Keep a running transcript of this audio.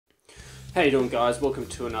How you doing, guys? Welcome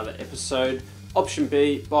to another episode. Option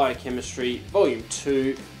B, Biochemistry, Volume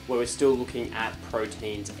 2, where we're still looking at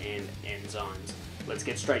proteins and enzymes. Let's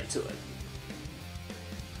get straight to it.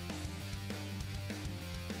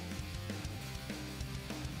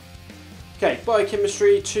 Okay,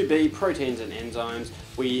 Biochemistry 2B, proteins and enzymes.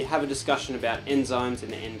 We have a discussion about enzymes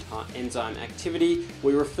and enzyme activity.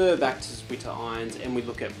 We refer back to Zwitter ions and we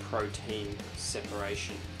look at protein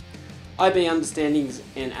separation. IB understandings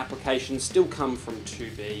and applications still come from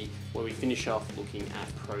 2B, where we finish off looking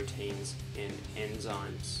at proteins and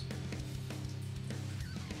enzymes.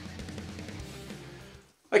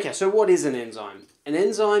 Okay, so what is an enzyme? An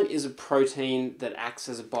enzyme is a protein that acts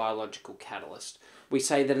as a biological catalyst. We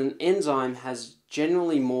say that an enzyme has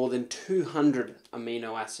generally more than 200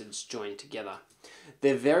 amino acids joined together.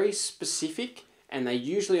 They're very specific and they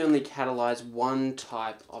usually only catalyze one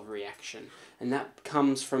type of reaction, and that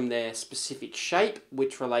comes from their specific shape,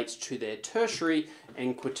 which relates to their tertiary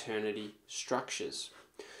and quaternary structures.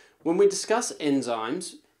 When we discuss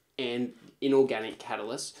enzymes and inorganic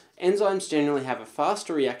catalysts, enzymes generally have a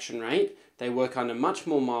faster reaction rate, they work under much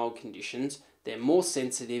more mild conditions, they're more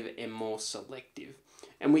sensitive and more selective.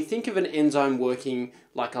 And we think of an enzyme working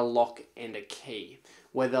like a lock and a key,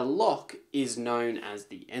 where the lock is known as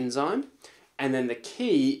the enzyme, and then the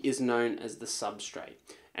key is known as the substrate.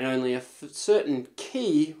 And only a certain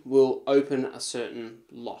key will open a certain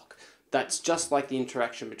lock. That's just like the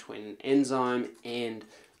interaction between an enzyme and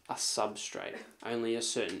a substrate. Only a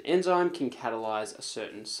certain enzyme can catalyze a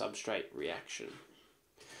certain substrate reaction.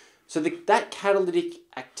 So that catalytic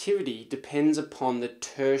activity depends upon the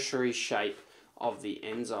tertiary shape of the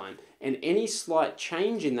enzyme, and any slight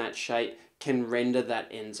change in that shape can render that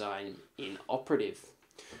enzyme inoperative.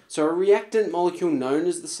 So a reactant molecule known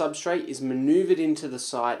as the substrate is maneuvered into the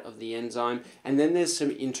site of the enzyme, and then there's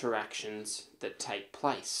some interactions that take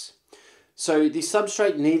place. So the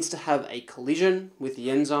substrate needs to have a collision with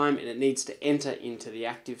the enzyme and it needs to enter into the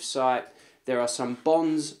active site. There are some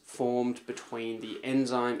bonds formed between the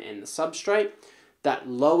enzyme and the substrate that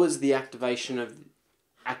lowers the activation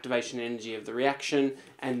energy of the reaction,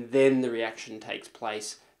 and then the reaction takes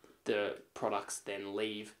place. The products then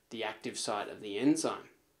leave the active site of the enzyme.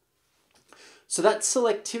 So that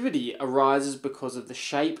selectivity arises because of the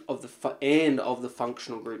shape of the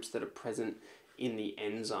functional groups that are present in the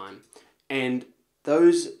enzyme. And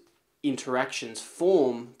those interactions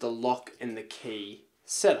form the lock and the key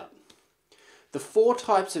setup. The four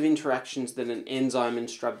types of interactions that an enzyme and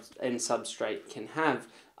substrate can have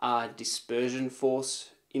are dispersion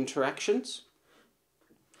force interactions,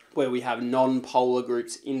 where we have non-polar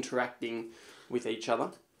groups interacting with each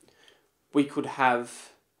other. We could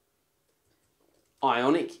have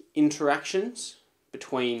ionic interactions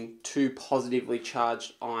between two positively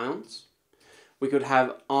charged ions. We could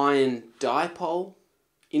have ion dipole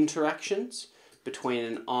interactions between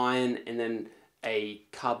an ion and then a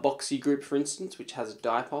carboxy group, for instance, which has a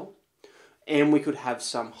dipole. And we could have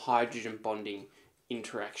some hydrogen bonding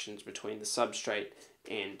interactions between the substrate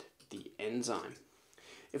and the enzyme.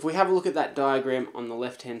 If we have a look at that diagram on the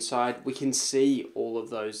left-hand side, we can see all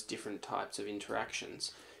of those different types of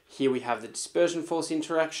interactions. Here we have the dispersion force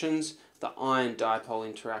interactions, the ion dipole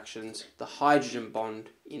interactions, the hydrogen bond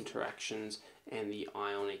interactions, and the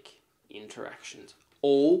ionic interactions,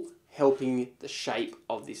 all helping the shape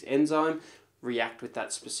of this enzyme react with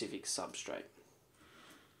that specific substrate.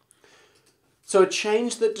 So a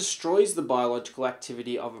change that destroys the biological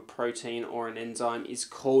activity of a protein or an enzyme is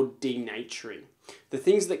called denaturing. The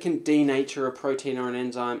things that can denature a protein or an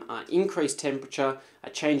enzyme are increased temperature, a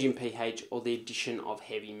change in pH, or the addition of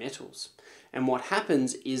heavy metals. And what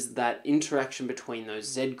happens is that interaction between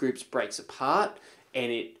those Z groups breaks apart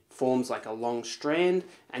and it forms like a long strand,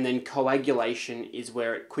 and then coagulation is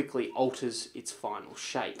where it quickly alters its final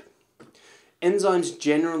shape. Enzymes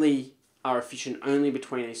generally are efficient only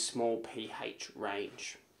between a small pH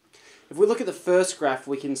range. If we look at the first graph,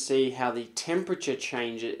 we can see how the temperature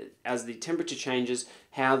changes. As the temperature changes,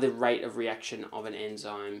 how the rate of reaction of an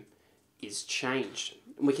enzyme is changed.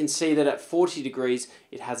 And we can see that at 40 degrees,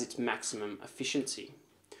 it has its maximum efficiency.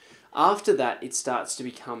 After that, it starts to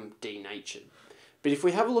become denatured. But if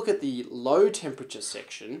we have a look at the low temperature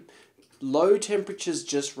section, low temperatures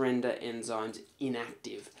just render enzymes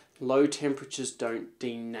inactive. Low temperatures don't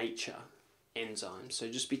denature enzymes,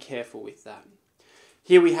 so just be careful with that.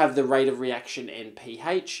 Here we have the rate of reaction and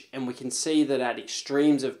pH, and we can see that at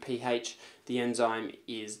extremes of pH, the enzyme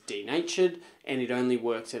is denatured and it only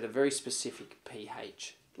works at a very specific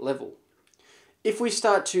pH level. If we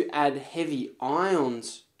start to add heavy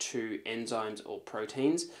ions to enzymes or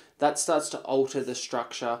proteins, that starts to alter the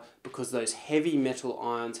structure because those heavy metal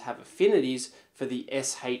ions have affinities for the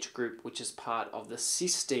SH group, which is part of the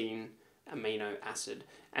cysteine amino acid,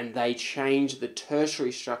 and they change the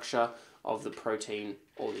tertiary structure of the protein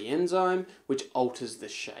or the enzyme, which alters the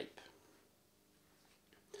shape.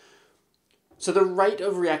 So the rate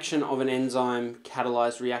of reaction of an enzyme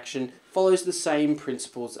catalyzed reaction follows the same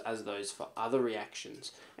principles as those for other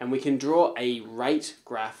reactions, and we can draw a rate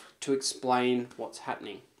graph to explain what's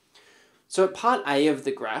happening. So at part A of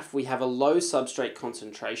the graph, we have a low substrate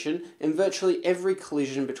concentration, and virtually every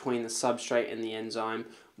collision between the substrate and the enzyme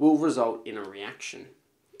will result in a reaction.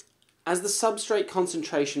 As the substrate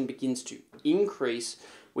concentration begins to increase,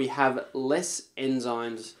 we have less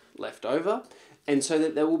enzymes left over, and so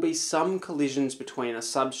that there will be some collisions between a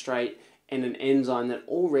substrate and an enzyme that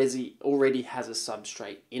already has a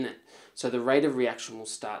substrate in it. So the rate of reaction will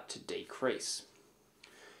start to decrease.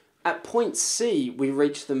 At point C, we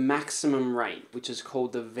reach the maximum rate, which is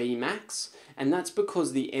called the Vmax, and that's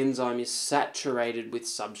because the enzyme is saturated with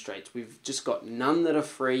substrates. We've just got none that are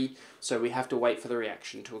free, so we have to wait for the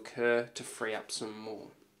reaction to occur to free up some more.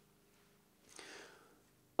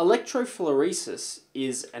 Electrophoresis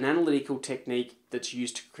is an analytical technique that's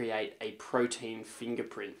used to create a protein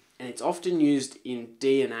fingerprint, and it's often used in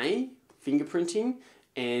DNA fingerprinting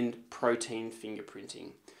and protein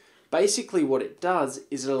fingerprinting. Basically what it does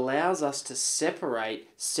is it allows us to separate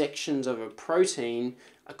sections of a protein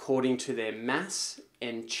according to their mass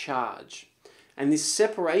and charge. And this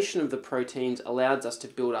separation of the proteins allows us to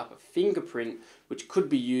build up a fingerprint which could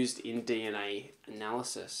be used in DNA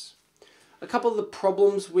analysis. A couple of the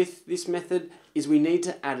problems with this method is we need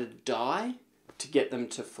to add a dye to get them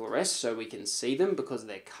to fluoresce so we can see them because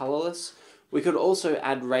they're colorless. We could also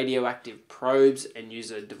add radioactive probes and use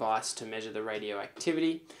a device to measure the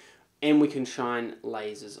radioactivity, and we can shine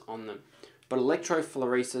lasers on them. But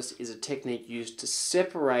electrophoresis is a technique used to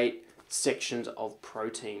separate sections of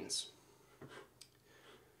proteins.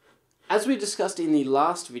 As we discussed in the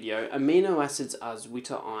last video, amino acids are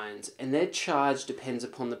Zwitter ions, and their charge depends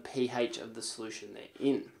upon the pH of the solution they're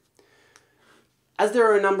in. As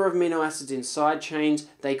there are a number of amino acids in side chains,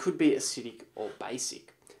 they could be acidic or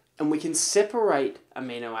basic. And we can separate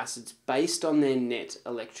amino acids based on their net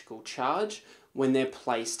electrical charge when they're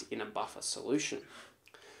placed in a buffer solution.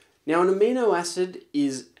 Now, an amino acid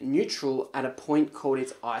is neutral at a point called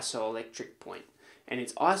its isoelectric point. And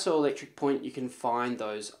its isoelectric point, you can find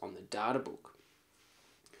those on the data book.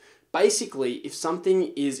 Basically, if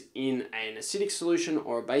something is in an acidic solution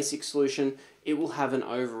or a basic solution, it will have an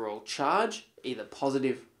overall charge, either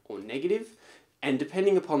positive or negative, and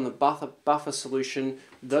depending upon the buffer solution,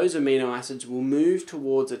 those amino acids will move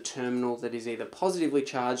towards a terminal that is either positively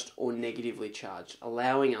charged or negatively charged,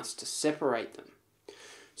 allowing us to separate them.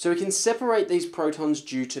 So we can separate these protons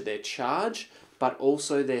due to their charge, but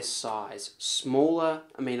also their size. Smaller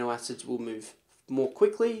amino acids will move more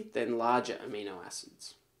quickly than larger amino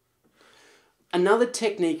acids. Another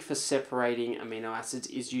technique for separating amino acids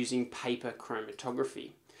is using paper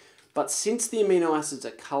chromatography. But since the amino acids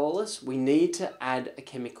are colorless, we need to add a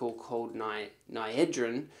chemical called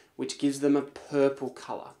niedrin, which gives them a purple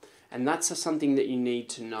color. And that's something that you need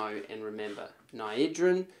to know and remember.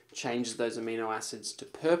 Niedrin changes those amino acids to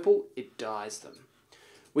purple, it dyes them.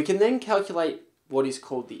 We can then calculate what is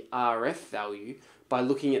called the RF value by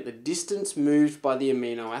looking at the distance moved by the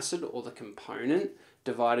amino acid or the component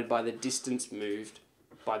divided by the distance moved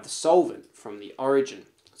by the solvent from the origin.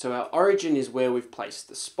 So our origin is where we've placed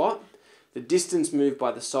the spot. The distance moved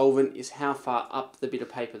by the solvent is how far up the bit of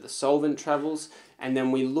paper the solvent travels, and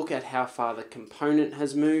then we look at how far the component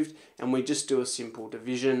has moved, and we just do a simple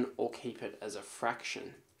division or keep it as a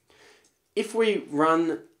fraction. If we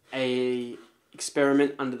run an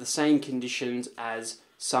experiment under the same conditions as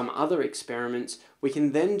some other experiments, we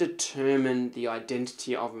can then determine the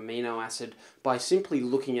identity of amino acid by simply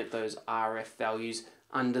looking at those RF values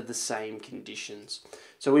under the same conditions.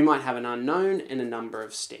 So we might have an unknown and a number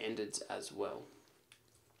of standards as well.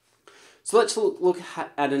 So let's look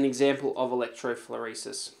at an example of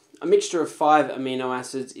electrophoresis. A mixture of 5 amino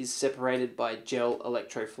acids is separated by gel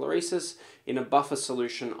electrophoresis in a buffer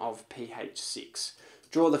solution of pH 6.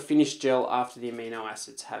 Draw the finished gel after the amino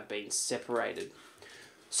acids have been separated.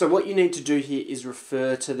 So what you need to do here is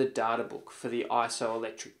refer to the data book for the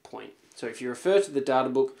isoelectric point. So if you refer to the data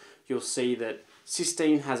book, you'll see that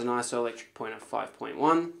cysteine has an isoelectric point of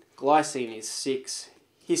 5.1, glycine is 6,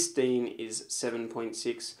 histine is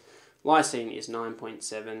 7.6, lysine is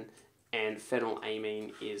 9.7, and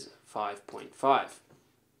phenylamine is 5.5.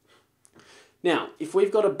 Now, if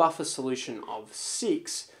we've got a buffer solution of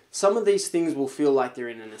 6, Some of these things will feel like they're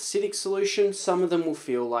in an acidic solution, some of them will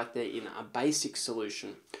feel like they're in a basic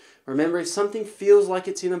solution. Remember, if something feels like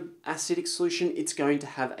it's in an acidic solution, it's going to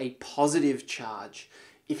have a positive charge.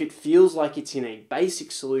 If it feels like it's in a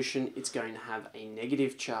basic solution, it's going to have a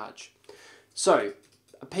negative charge. So,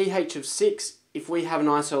 a pH of 6, if we have an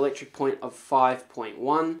isoelectric point of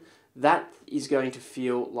 5.1, that is going to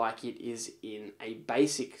feel like it is in a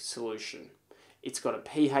basic solution. It's got a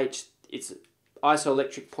pH, its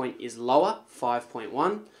isoelectric point is lower,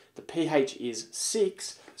 5.1. The pH is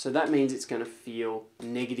 6, so that means it's going to feel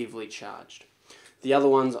negatively charged. The other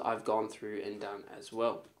ones I've gone through and done as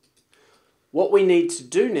well. What we need to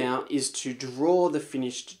do now is to draw the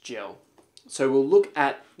finished gel. So we'll look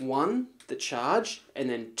at 1, the charge, and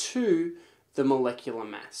then 2, the molecular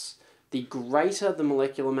mass. The greater the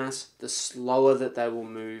molecular mass, the slower that they will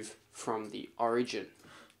move from the origin.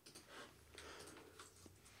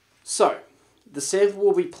 So, the sample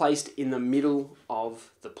will be placed in the middle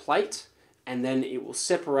of the plate, and then it will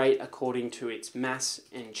separate according to its mass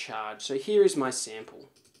and charge. So here is my sample.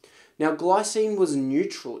 Now glycine was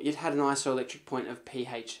neutral. It had an isoelectric point of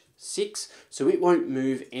pH 6, so it won't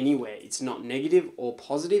move anywhere. It's not negative or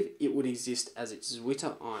positive. It would exist as its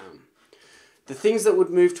Zwitter ion. The things that would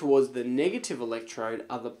move towards the negative electrode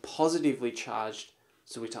are the positively charged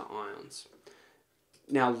Zwitter ions.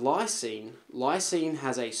 Now lysine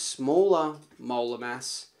has a smaller molar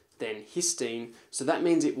mass than histine, so that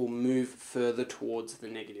means it will move further towards the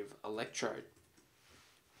negative electrode.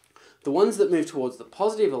 The ones that move towards the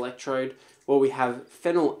positive electrode, well, we have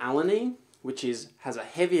phenylalanine, which has a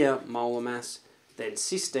heavier molar mass than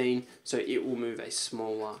cysteine, so it will move a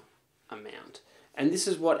smaller amount. And this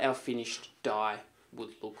is what our finished dye would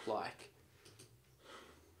look like.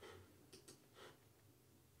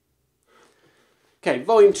 Okay,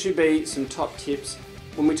 volume 2B, some top tips.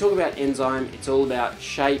 When we talk about enzyme, it's all about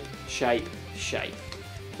shape, shape, shape.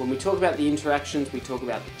 When we talk about the interactions, we talk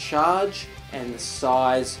about the charge and the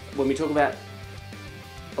size. When we talk about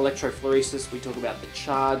electrophoresis, we talk about the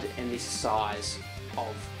charge and the size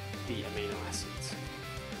of the amino acids.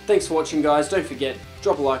 Thanks for watching, guys. Don't forget,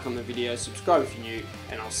 drop a like on the video, subscribe if you're new,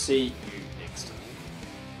 and I'll see you